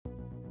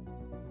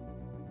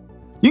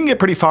You can get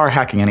pretty far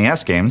hacking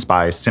NES games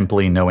by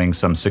simply knowing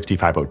some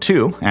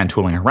 6502 and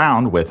tooling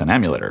around with an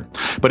emulator.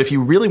 But if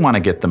you really want to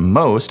get the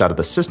most out of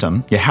the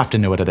system, you have to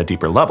know it at a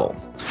deeper level.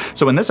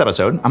 So in this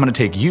episode, I'm going to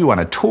take you on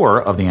a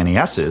tour of the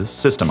NES's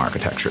system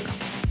architecture.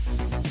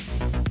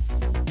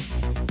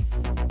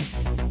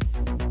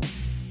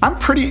 I'm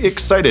pretty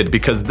excited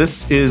because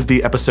this is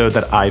the episode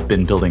that I've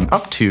been building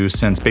up to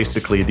since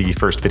basically the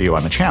first video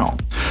on the channel.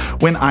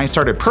 When I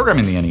started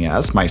programming the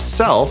NES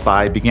myself,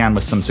 I began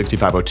with some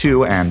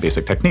 6502 and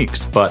basic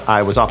techniques, but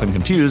I was often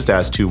confused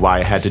as to why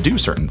I had to do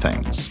certain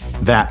things.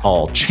 That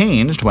all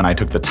changed when I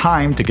took the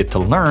time to get to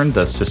learn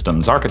the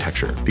system's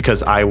architecture,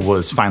 because I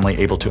was finally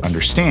able to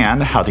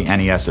understand how the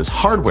NES's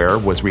hardware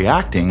was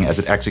reacting as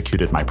it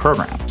executed my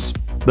programs.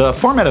 The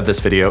format of this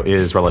video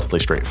is relatively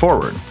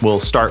straightforward. We'll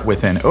start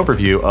with an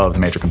overview of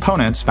the major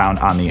components found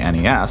on the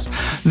NES,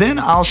 then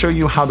I'll show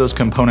you how those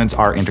components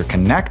are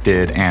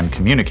interconnected and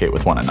communicate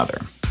with one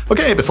another.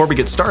 Okay, before we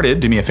get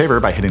started, do me a favor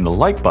by hitting the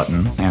like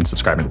button and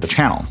subscribing to the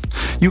channel.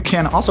 You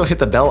can also hit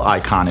the bell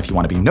icon if you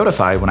want to be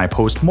notified when I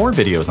post more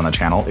videos on the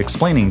channel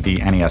explaining the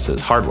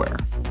NES's hardware.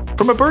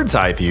 From a bird's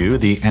eye view,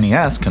 the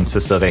NES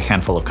consists of a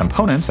handful of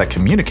components that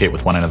communicate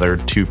with one another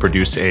to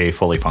produce a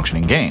fully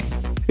functioning game.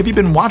 If you've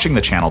been watching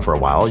the channel for a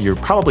while, you're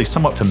probably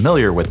somewhat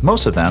familiar with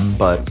most of them,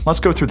 but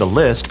let's go through the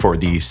list for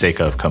the sake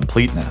of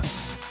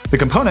completeness. The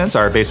components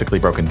are basically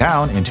broken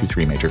down into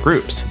three major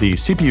groups: the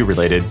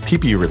CPU-related,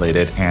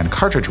 PPU-related, and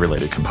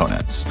cartridge-related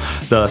components.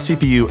 The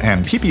CPU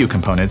and PPU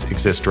components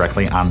exist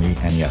directly on the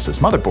NES's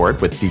motherboard,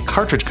 with the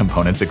cartridge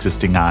components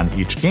existing on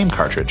each game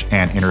cartridge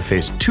and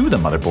interface to the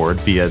motherboard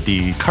via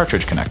the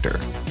cartridge connector.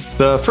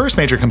 The first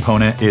major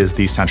component is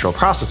the Central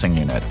Processing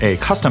Unit, a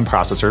custom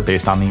processor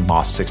based on the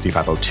MOS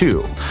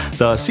 6502.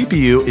 The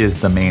CPU is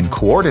the main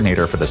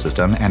coordinator for the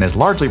system and is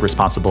largely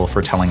responsible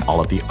for telling all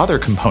of the other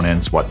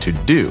components what to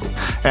do,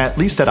 at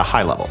least at a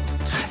high level.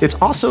 It's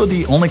also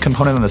the only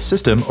component in the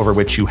system over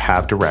which you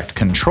have direct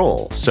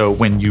control, so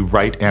when you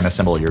write and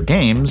assemble your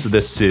games,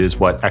 this is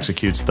what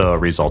executes the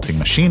resulting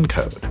machine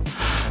code.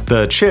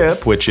 The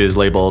chip, which is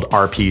labeled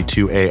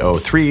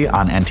RP2A03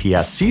 on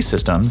NTSC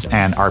systems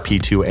and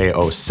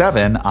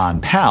RP2A07 on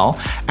PAL,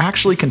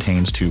 actually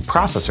contains two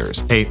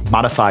processors: a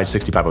modified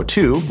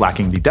 6502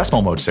 lacking the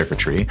decimal mode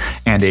circuitry,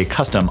 and a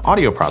custom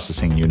audio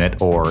processing unit,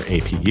 or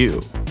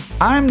APU.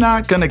 I'm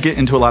not going to get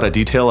into a lot of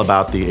detail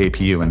about the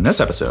APU in this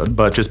episode,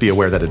 but just be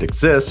aware that it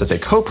exists as a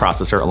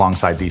coprocessor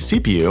alongside the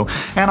CPU,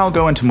 and I'll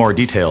go into more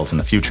details in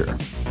the future.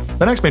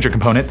 The next major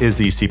component is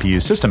the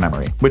CPU system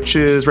memory, which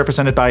is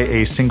represented by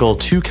a single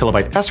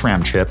 2KB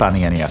SRAM chip on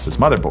the NES's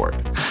motherboard.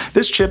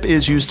 This chip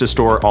is used to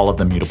store all of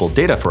the mutable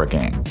data for a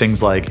game,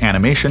 things like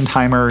animation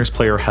timers,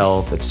 player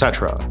health,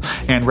 etc.,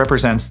 and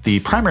represents the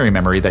primary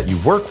memory that you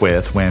work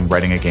with when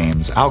writing a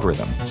game's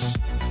algorithms.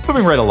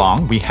 Moving right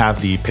along, we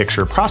have the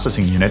Picture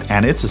Processing Unit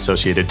and its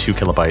associated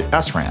 2KB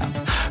SRAM.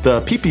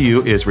 The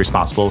PPU is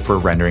responsible for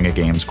rendering a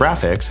game's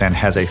graphics and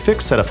has a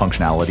fixed set of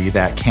functionality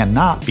that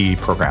cannot be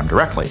programmed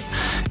directly.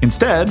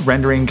 Instead,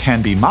 rendering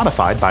can be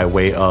modified by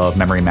way of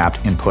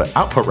memory-mapped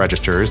input-output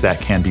registers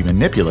that can be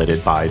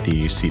manipulated by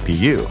the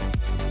CPU.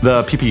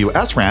 The PPU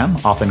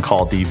SRAM, often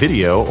called the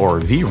video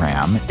or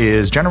VRAM,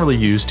 is generally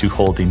used to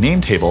hold the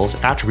name tables,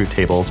 attribute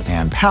tables,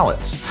 and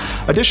palettes.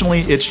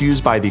 Additionally, it's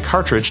used by the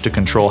cartridge to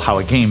control how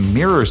a game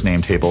mirrors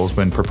name tables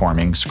when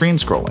performing screen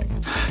scrolling.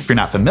 If you're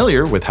not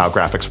familiar with how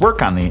graphics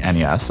work on the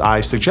NES,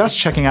 I suggest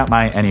checking out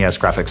my NES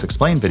Graphics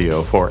Explained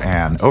video for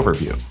an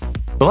overview.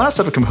 The last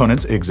set of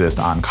components exist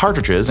on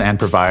cartridges and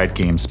provide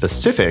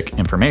game-specific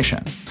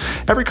information.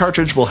 Every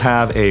cartridge will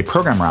have a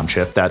program ROM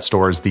chip that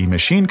stores the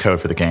machine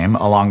code for the game,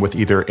 along with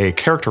either a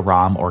character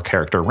ROM or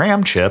character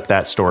RAM chip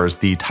that stores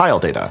the tile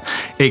data,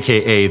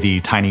 aka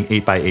the tiny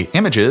 8x8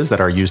 images that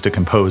are used to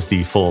compose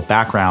the full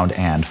background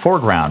and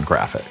foreground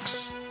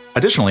graphics.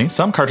 Additionally,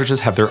 some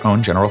cartridges have their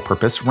own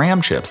general-purpose RAM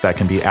chips that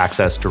can be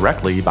accessed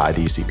directly by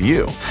the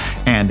CPU.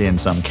 And in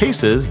some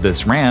cases,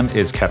 this RAM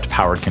is kept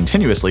powered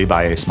continuously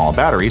by a small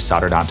battery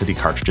soldered onto the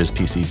cartridge's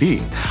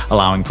PCB,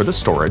 allowing for the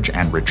storage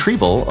and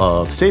retrieval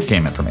of save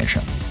game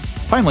information.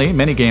 Finally,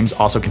 many games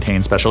also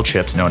contain special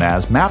chips known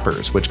as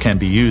mappers, which can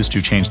be used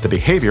to change the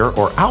behavior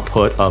or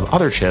output of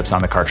other chips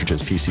on the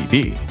cartridge's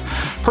PCB.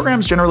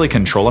 Programs generally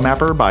control a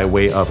mapper by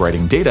way of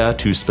writing data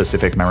to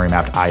specific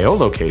memory-mapped I/O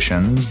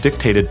locations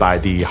dictated by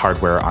the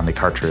hardware on the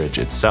cartridge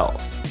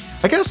itself.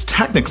 I guess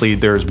technically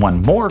there's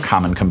one more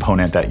common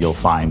component that you'll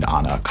find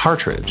on a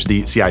cartridge,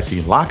 the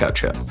CIC lockout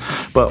chip.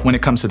 But when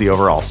it comes to the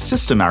overall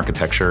system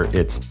architecture,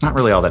 it's not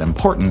really all that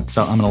important,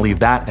 so I'm going to leave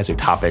that as a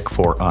topic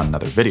for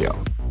another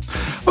video.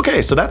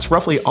 Okay, so that's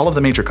roughly all of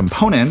the major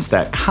components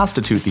that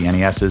constitute the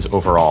NES's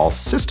overall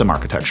system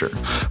architecture.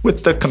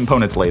 With the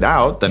components laid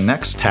out, the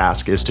next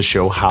task is to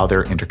show how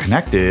they're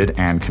interconnected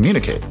and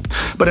communicate.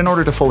 But in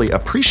order to fully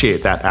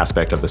appreciate that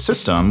aspect of the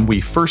system, we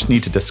first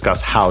need to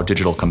discuss how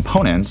digital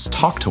components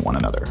talk to one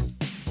another.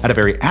 At a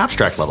very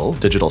abstract level,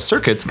 digital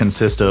circuits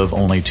consist of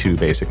only two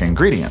basic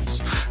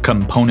ingredients: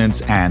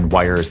 components and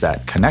wires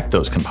that connect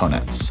those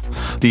components.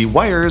 The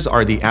wires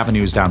are the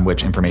avenues down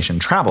which information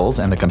travels,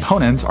 and the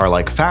components are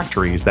like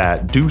factories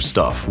that do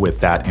stuff with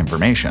that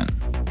information.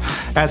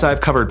 As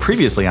I've covered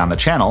previously on the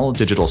channel,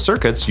 digital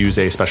circuits use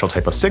a special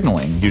type of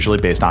signaling, usually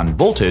based on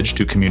voltage,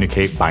 to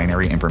communicate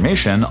binary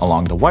information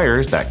along the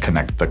wires that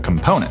connect the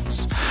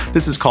components.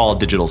 This is called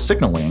digital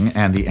signaling,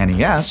 and the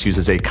NES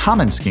uses a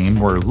common scheme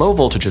where low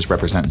voltages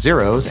represent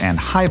zeros and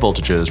high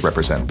voltages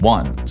represent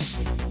ones.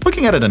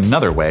 Looking at it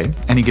another way,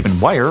 any given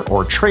wire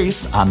or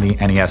trace on the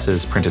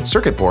NES's printed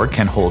circuit board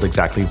can hold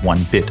exactly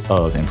 1 bit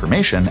of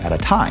information at a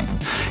time,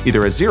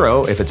 either a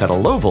 0 if it's at a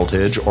low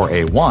voltage or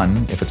a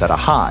 1 if it's at a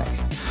high.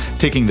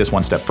 Taking this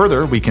one step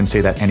further, we can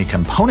say that any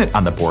component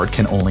on the board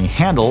can only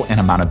handle an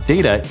amount of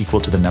data equal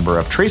to the number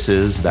of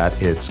traces that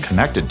it's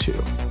connected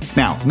to.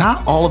 Now,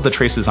 not all of the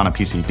traces on a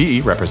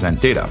PCB represent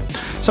data.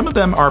 Some of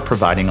them are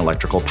providing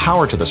electrical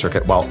power to the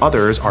circuit, while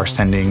others are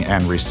sending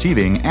and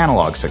receiving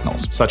analog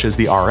signals, such as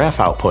the RF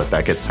output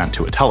that gets sent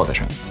to a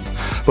television.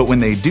 But when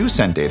they do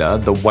send data,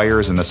 the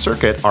wires in the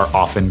circuit are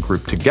often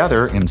grouped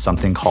together in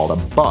something called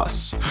a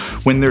bus.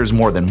 When there's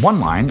more than one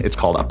line, it's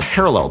called a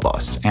parallel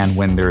bus, and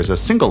when there's a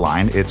single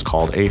line, it's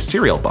called a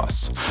serial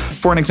bus.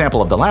 For an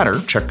example of the latter,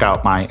 check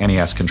out my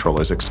NES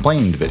Controllers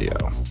Explained video.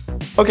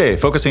 Okay,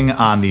 focusing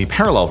on the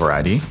parallel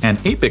variety, an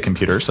 8-bit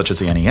computer such as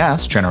the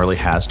NES generally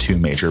has two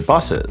major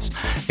buses,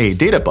 a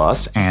data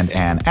bus and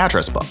an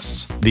address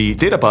bus. The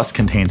data bus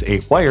contains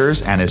 8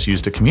 wires and is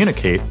used to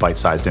communicate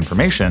bite-sized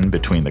information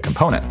between the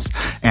components,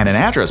 and an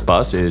address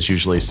bus is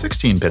usually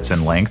 16 bits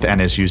in length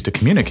and is used to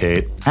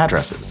communicate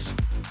addresses.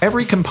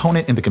 Every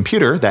component in the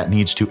computer that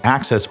needs to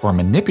access or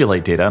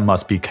manipulate data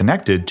must be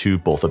connected to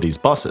both of these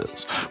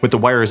buses, with the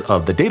wires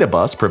of the data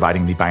bus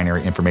providing the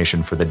binary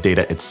information for the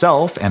data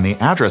itself and the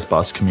address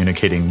bus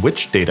communicating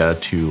which data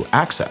to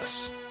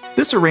access.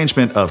 This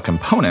arrangement of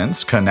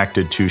components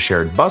connected to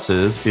shared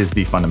buses is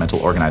the fundamental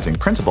organizing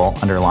principle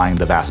underlying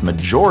the vast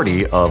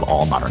majority of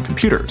all modern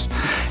computers,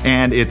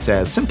 and it's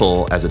as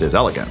simple as it is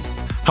elegant.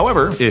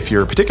 However, if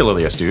you're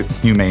particularly astute,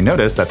 you may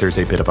notice that there's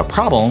a bit of a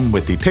problem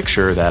with the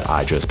picture that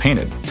I just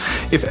painted.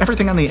 If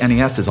everything on the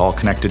NES is all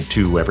connected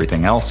to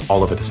everything else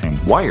all over the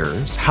same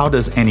wires, how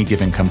does any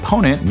given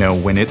component know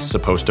when it's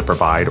supposed to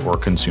provide or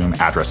consume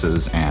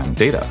addresses and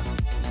data?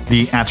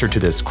 The answer to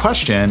this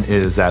question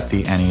is that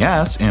the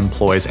NES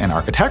employs an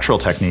architectural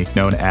technique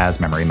known as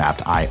memory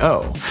mapped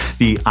I/O,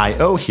 the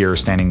I/O here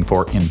standing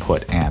for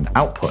input and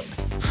output.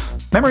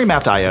 Memory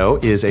mapped I/O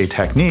is a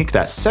technique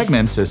that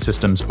segments a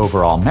system's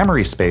overall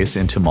memory space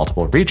into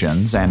multiple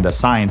regions and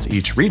assigns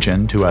each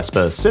region to a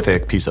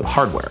specific piece of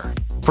hardware.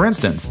 For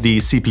instance, the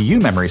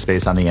CPU memory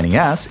space on the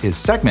NES is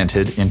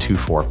segmented into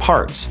 4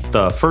 parts,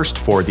 the first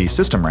for the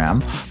system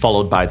RAM,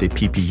 followed by the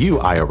PPU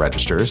I/O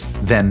registers,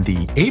 then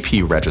the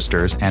APU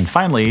registers, and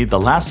finally the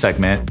last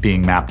segment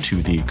being mapped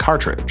to the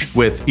cartridge,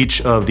 with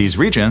each of these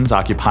regions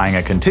occupying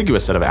a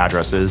contiguous set of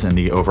addresses in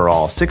the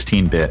overall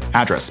 16-bit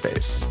address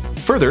space.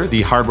 Further,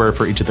 the hardware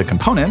for each of the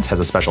components has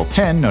a special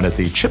pin known as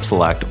the chip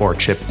select or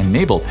chip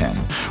enable pin,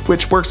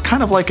 which works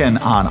kind of like an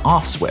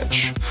on-off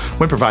switch.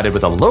 When provided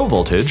with a low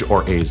voltage,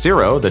 or a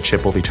 0, the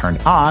chip will be turned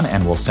on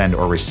and will send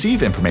or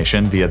receive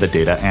information via the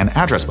data and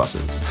address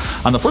buses.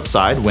 On the flip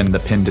side, when the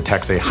pin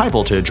detects a high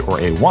voltage, or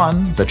a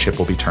 1, the chip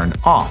will be turned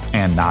off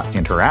and not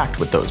interact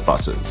with those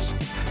buses.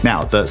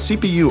 Now, the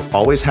CPU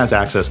always has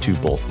access to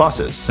both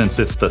buses, since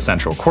it's the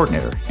central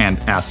coordinator, and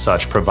as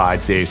such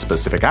provides a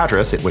specific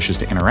address it wishes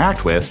to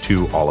interact with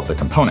to all of the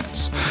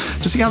components.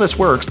 To see how this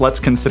works,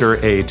 let's consider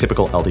a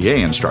typical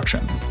LDA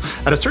instruction.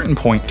 At a certain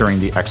point during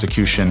the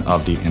execution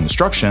of the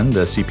instruction,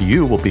 the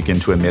CPU will begin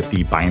to emit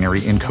the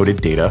binary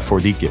encoded data for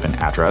the given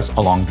address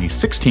along the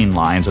 16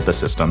 lines of the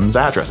system's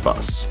address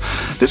bus.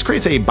 This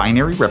creates a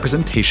binary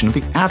representation of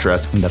the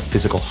address in the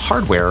physical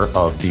hardware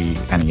of the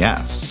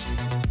NES.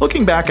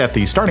 Looking back at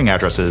the starting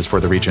addresses for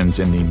the regions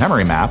in the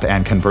memory map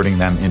and converting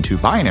them into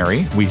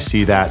binary, we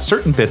see that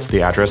certain bits of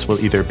the address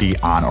will either be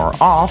on or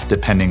off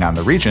depending on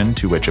the region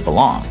to which it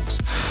belongs.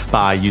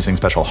 By using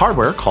special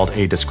hardware called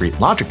a discrete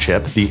logic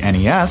chip, the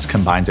NES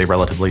combines a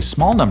relatively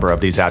small number of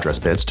these address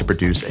bits to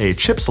produce a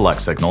chip select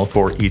signal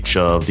for each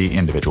of the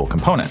individual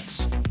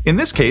components. In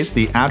this case,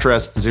 the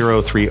address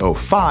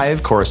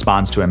 0305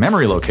 corresponds to a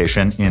memory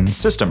location in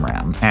system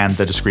RAM, and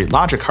the discrete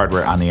logic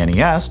hardware on the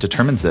NES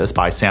determines this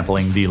by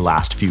sampling the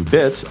last few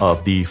bits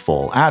of the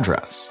full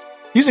address.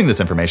 Using this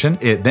information,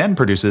 it then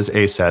produces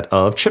a set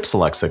of chip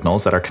select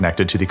signals that are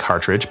connected to the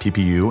cartridge,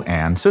 PPU,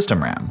 and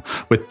system RAM,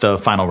 with the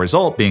final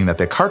result being that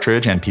the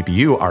cartridge and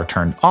PPU are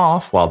turned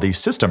off while the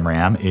system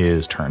RAM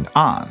is turned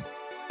on.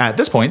 At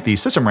this point, the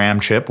system RAM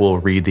chip will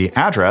read the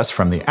address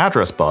from the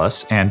address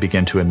bus and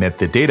begin to emit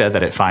the data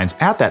that it finds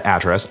at that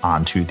address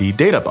onto the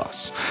data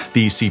bus.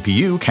 The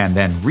CPU can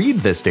then read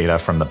this data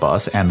from the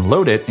bus and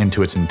load it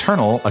into its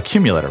internal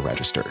accumulator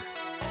register.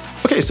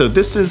 Okay, so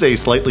this is a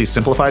slightly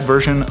simplified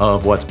version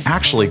of what's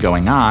actually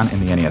going on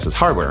in the NES's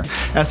hardware,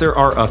 as there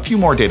are a few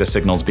more data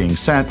signals being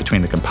sent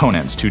between the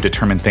components to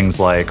determine things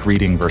like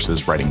reading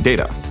versus writing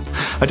data.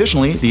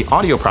 Additionally, the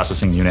audio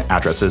processing unit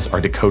addresses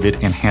are decoded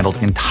and handled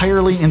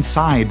entirely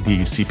inside the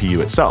CPU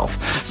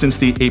itself, since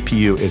the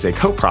APU is a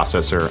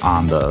coprocessor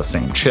on the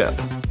same chip.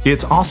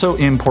 It's also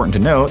important to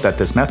note that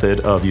this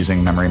method of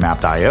using memory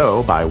mapped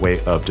I/O by way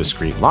of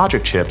discrete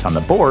logic chips on the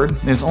board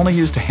is only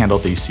used to handle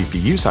the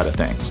CPU side of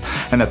things,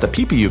 and that the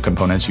PPU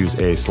components use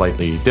a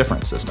slightly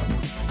different system.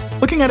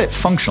 Looking at it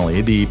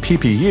functionally, the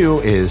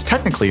PPU is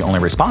technically only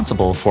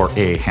responsible for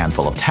a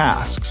handful of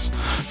tasks.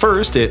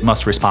 First, it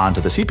must respond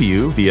to the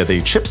CPU via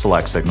the chip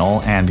select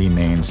signal and the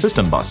main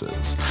system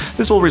buses.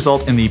 This will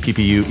result in the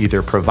PPU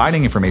either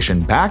providing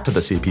information back to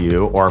the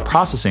CPU or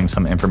processing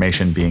some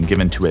information being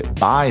given to it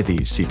by the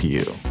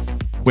CPU.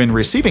 When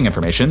receiving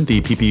information, the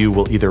PPU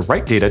will either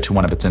write data to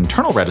one of its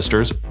internal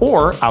registers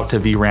or out to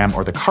VRAM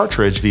or the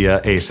cartridge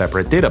via a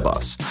separate data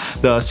bus.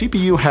 The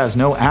CPU has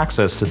no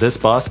access to this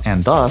bus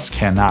and thus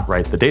cannot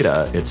write the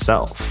data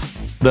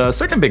itself. The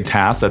second big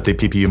task that the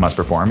PPU must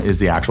perform is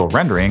the actual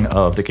rendering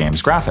of the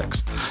game's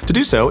graphics. To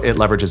do so, it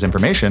leverages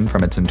information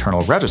from its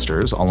internal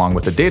registers along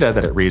with the data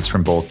that it reads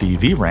from both the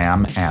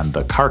VRAM and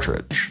the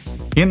cartridge.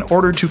 In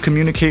order to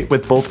communicate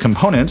with both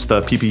components,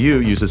 the PPU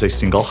uses a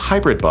single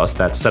hybrid bus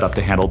that's set up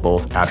to handle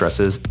both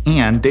addresses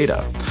and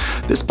data.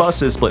 This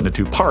bus is split into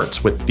two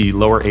parts, with the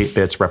lower 8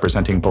 bits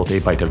representing both a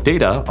byte of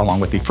data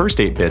along with the first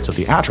 8 bits of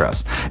the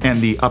address,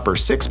 and the upper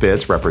 6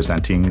 bits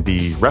representing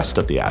the rest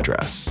of the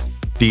address.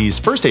 These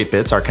first 8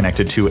 bits are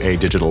connected to a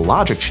digital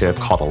logic chip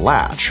called a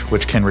latch,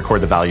 which can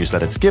record the values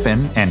that it's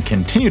given and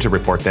continue to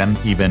report them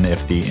even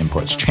if the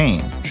inputs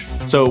change.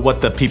 So what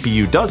the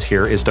PPU does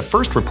here is to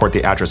first report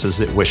the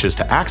addresses it wishes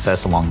to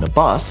access along the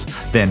bus,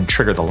 then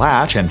trigger the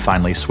latch and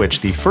finally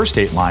switch the first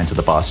 8 lines of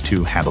the bus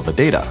to handle the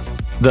data.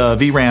 The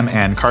VRAM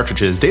and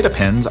cartridge's data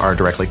pins are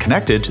directly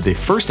connected to the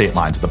first 8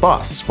 lines of the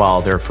bus,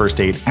 while their first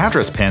 8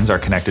 address pins are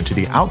connected to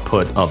the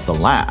output of the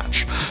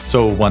latch.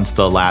 So once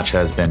the latch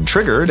has been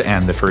triggered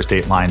and the first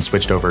 8 lines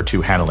switched over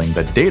to handling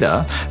the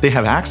data, they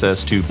have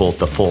access to both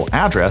the full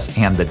address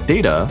and the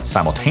data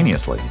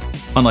simultaneously.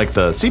 Unlike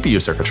the CPU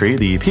circuitry,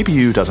 the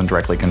PPU doesn't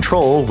directly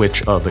control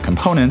which of the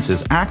components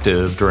is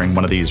active during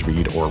one of these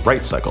read or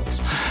write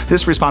cycles.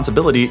 This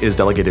responsibility is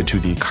delegated to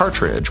the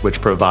cartridge,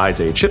 which provides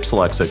a chip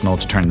select signal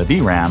to turn the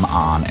VRAM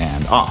on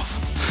and off.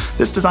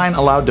 This design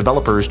allowed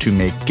developers to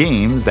make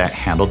games that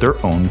handled their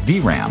own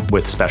VRAM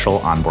with special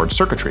onboard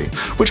circuitry,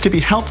 which could be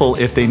helpful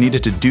if they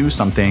needed to do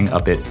something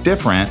a bit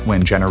different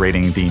when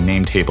generating the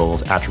name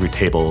tables, attribute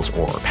tables,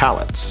 or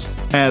palettes.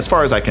 As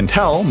far as I can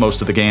tell,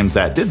 most of the games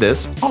that did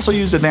this also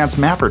used advanced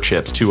mapper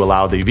chips to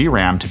allow the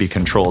VRAM to be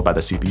controlled by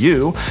the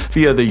CPU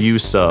via the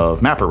use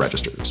of mapper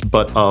registers,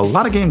 but a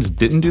lot of games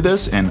didn't do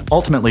this and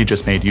ultimately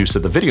just made use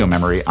of the video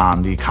memory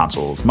on the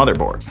console's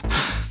motherboard.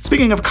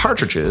 Speaking of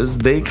cartridges,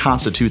 they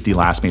constitute the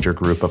last major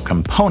group of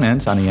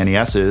components on the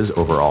NES's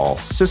overall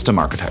system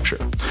architecture.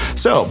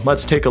 So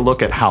let's take a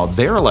look at how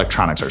their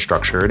electronics are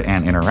structured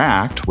and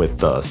interact with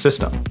the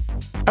system.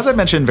 As I've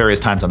mentioned various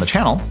times on the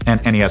channel, an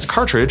NES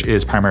cartridge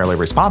is primarily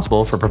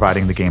responsible for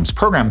providing the game's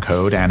program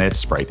code and its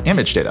sprite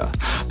image data.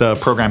 The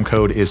program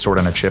code is stored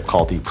on a chip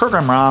called the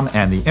program ROM,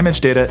 and the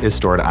image data is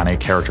stored on a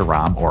character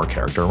ROM or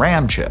character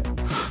RAM chip.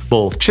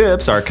 Both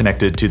chips are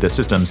connected to the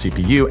system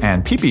CPU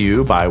and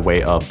PPU by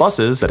way of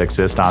buses that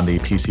exist on the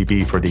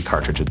PCB for the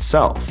cartridge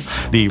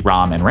itself. The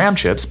ROM and RAM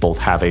chips both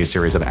have a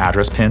series of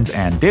address pins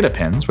and data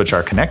pins, which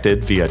are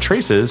connected via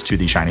traces to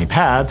the shiny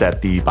pads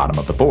at the bottom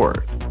of the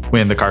board.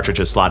 When the cartridge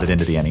is slotted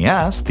into the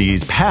NES,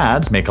 these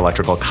pads make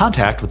electrical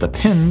contact with the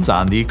pins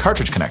on the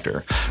cartridge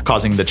connector,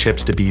 causing the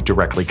chips to be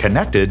directly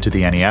connected to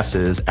the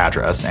NES's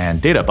address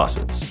and data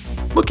buses.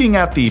 Looking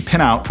at the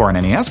pinout for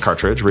an NES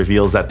cartridge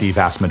reveals that the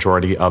vast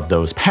majority of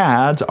those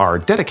pads are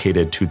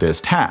dedicated to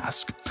this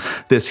task.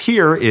 This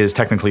here is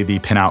technically the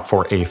pinout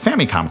for a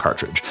Famicom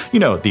cartridge, you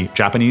know, the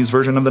Japanese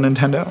version of the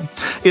Nintendo.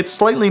 It's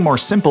slightly more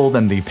simple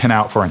than the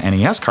pinout for an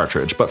NES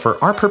cartridge, but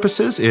for our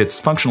purposes, it's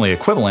functionally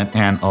equivalent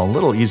and a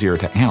little easier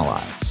to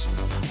analyze.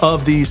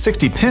 Of the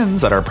 60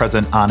 pins that are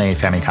present on a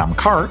Famicom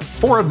cart,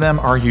 4 of them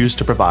are used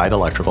to provide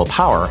electrical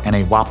power, and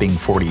a whopping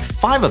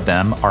 45 of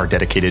them are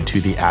dedicated to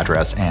the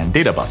address and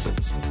data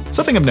buses.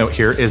 Something of note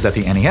here is that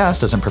the NES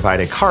doesn't provide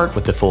a cart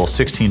with the full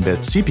 16-bit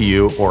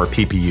CPU or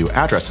PPU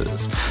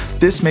addresses.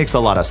 This makes a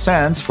lot of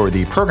sense for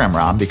the program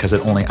ROM because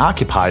it only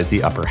occupies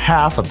the upper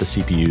half of the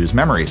CPU's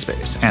memory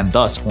space, and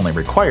thus only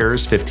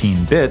requires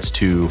 15 bits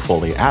to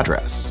fully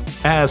address.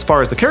 As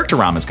far as the character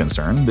ROM is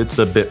concerned, it's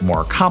a bit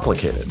more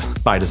complicated.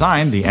 By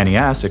design, the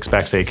NES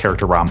expects a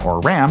character ROM or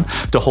RAM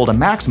to hold a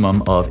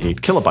maximum of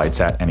 8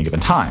 kilobytes at any given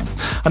time.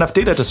 enough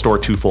data to store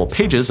 2 full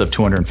pages of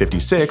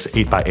 256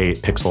 8x8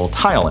 pixel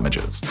tile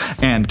images.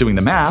 And doing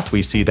the math,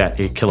 we see that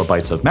 8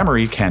 kilobytes of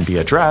memory can be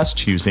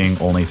addressed using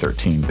only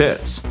 13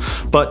 bits.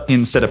 But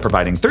instead of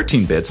providing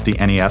 13 bits, the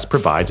NES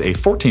provides a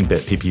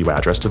 14-bit PPU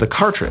address to the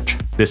cartridge.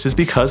 This is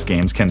because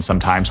games can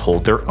sometimes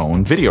hold their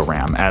own video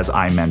RAM, as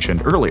I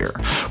mentioned earlier,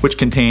 which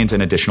contains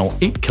an additional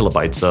 8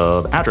 kilobytes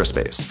of address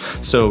space,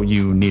 so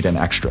you need an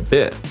extra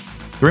bit.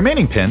 The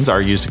remaining pins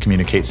are used to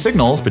communicate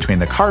signals between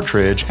the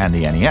cartridge and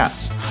the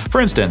NES.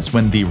 For instance,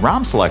 when the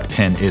ROM select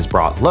pin is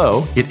brought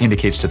low, it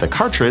indicates to the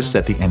cartridge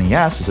that the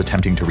NES is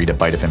attempting to read a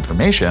byte of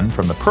information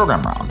from the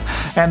program ROM,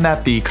 and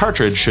that the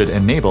cartridge should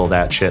enable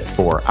that chip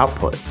for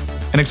output.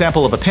 An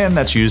example of a pin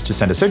that's used to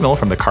send a signal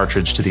from the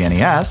cartridge to the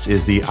NES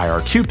is the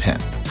IRQ pin.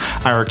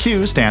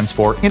 IRQ stands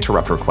for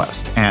interrupt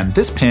request, and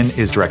this pin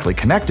is directly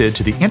connected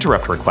to the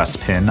interrupt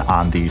request pin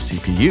on the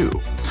CPU.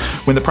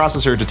 When the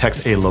processor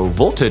detects a low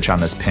voltage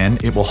on this pin,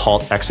 it will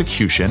halt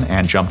execution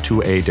and jump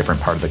to a different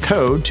part of the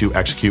code to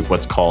execute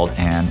what's called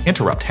an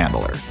interrupt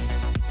handler.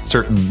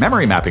 Certain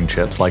memory mapping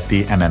chips, like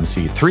the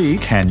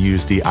MMC3, can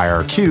use the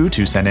IRQ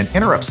to send an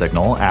interrupt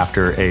signal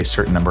after a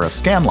certain number of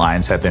scan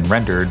lines have been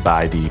rendered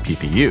by the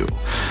PPU.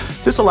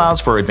 This allows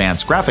for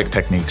advanced graphic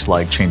techniques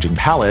like changing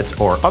palettes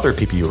or other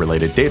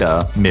PPU-related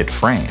data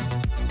mid-frame.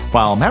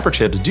 While mapper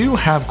chips do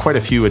have quite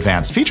a few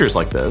advanced features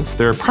like this,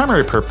 their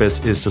primary purpose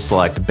is to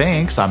select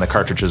banks on the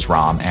cartridge's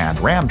ROM and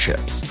RAM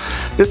chips.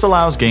 This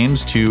allows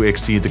games to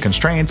exceed the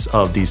constraints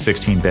of the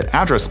 16-bit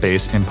address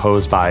space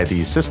imposed by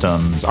the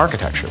system's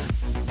architecture.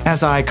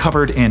 As I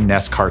covered in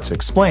NES Architecture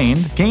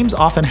Explained, games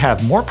often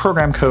have more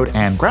program code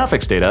and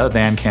graphics data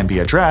than can be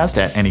addressed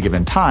at any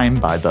given time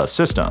by the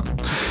system.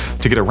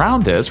 To get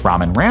around this,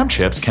 ROM and RAM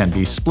chips can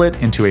be split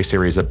into a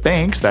series of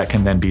banks that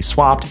can then be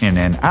swapped in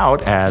and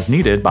out as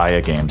needed by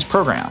a game's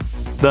program.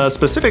 The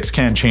specifics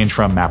can change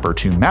from mapper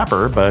to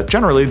mapper, but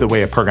generally the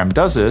way a program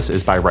does this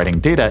is by writing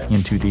data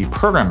into the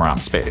program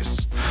ROM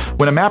space.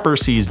 When a mapper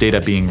sees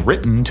data being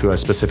written to a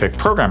specific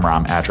program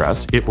ROM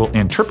address, it will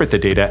interpret the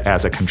data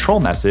as a control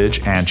message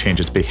and change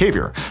its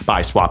behavior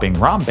by swapping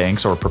ROM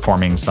banks or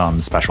performing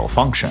some special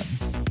function.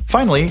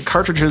 Finally,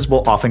 cartridges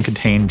will often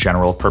contain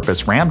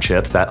general-purpose RAM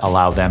chips that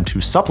allow them to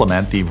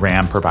supplement the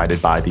RAM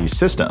provided by the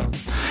system.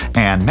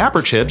 And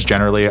mapper chips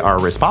generally are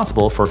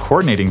responsible for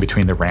coordinating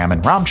between the RAM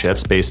and ROM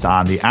chips based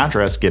on the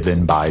address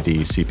given by the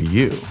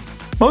CPU.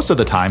 Most of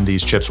the time,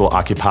 these chips will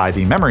occupy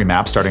the memory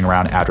map starting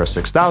around address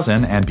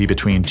 6000 and be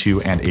between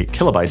 2 and 8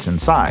 kilobytes in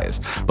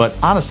size. But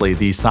honestly,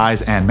 the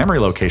size and memory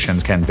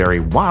locations can vary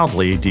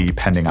wildly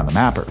depending on the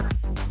mapper.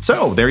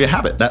 So there you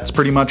have it. That's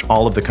pretty much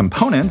all of the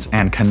components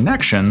and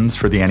connections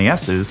for the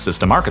NES's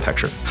system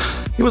architecture.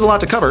 It was a lot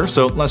to cover,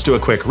 so let's do a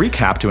quick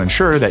recap to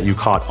ensure that you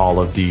caught all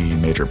of the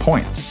major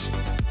points.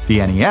 The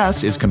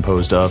NES is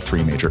composed of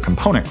 3 major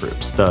component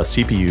groups, the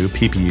CPU,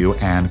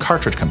 PPU, and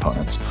cartridge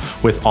components,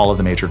 with all of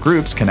the major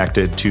groups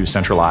connected to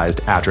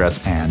centralized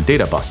address and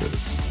data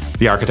buses.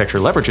 The architecture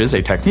leverages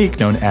a technique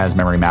known as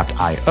memory mapped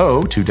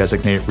I/O to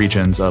designate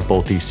regions of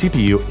both the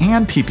CPU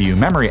and PPU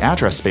memory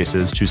address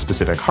spaces to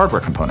specific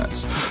hardware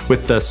components,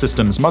 with the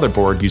system's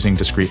motherboard using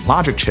discrete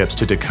logic chips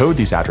to decode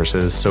these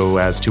addresses so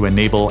as to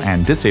enable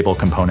and disable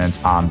components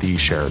on the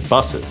shared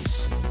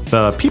buses.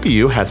 The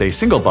PPU has a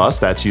single bus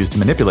that's used to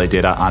manipulate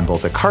data on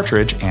both the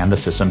cartridge and the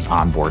system's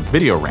onboard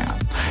video RAM.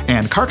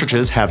 And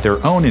cartridges have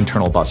their own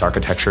internal bus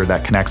architecture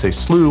that connects a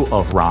slew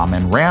of ROM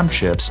and RAM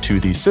chips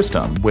to the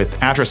system,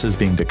 with addresses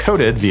being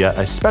decoded via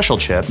a special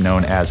chip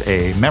known as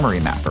a memory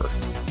mapper.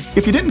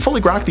 If you didn't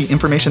fully grok the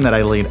information that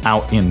I laid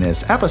out in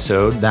this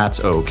episode, that's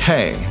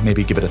okay.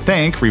 Maybe give it a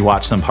think,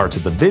 rewatch some parts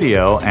of the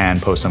video,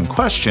 and post some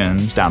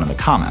questions down in the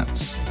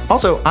comments.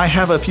 Also, I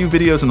have a few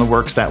videos in the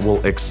works that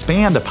will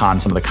expand upon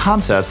some of the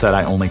concepts that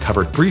I only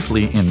covered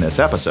briefly in this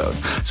episode.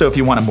 So if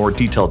you want a more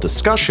detailed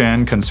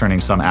discussion concerning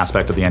some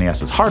aspect of the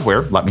NES's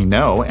hardware, let me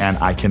know and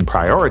I can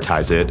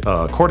prioritize it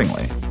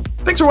accordingly.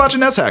 Thanks for watching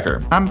NES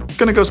Hacker. I'm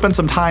gonna go spend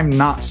some time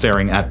not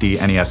staring at the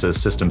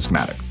NES's system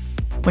schematic.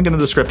 Link in the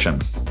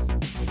description.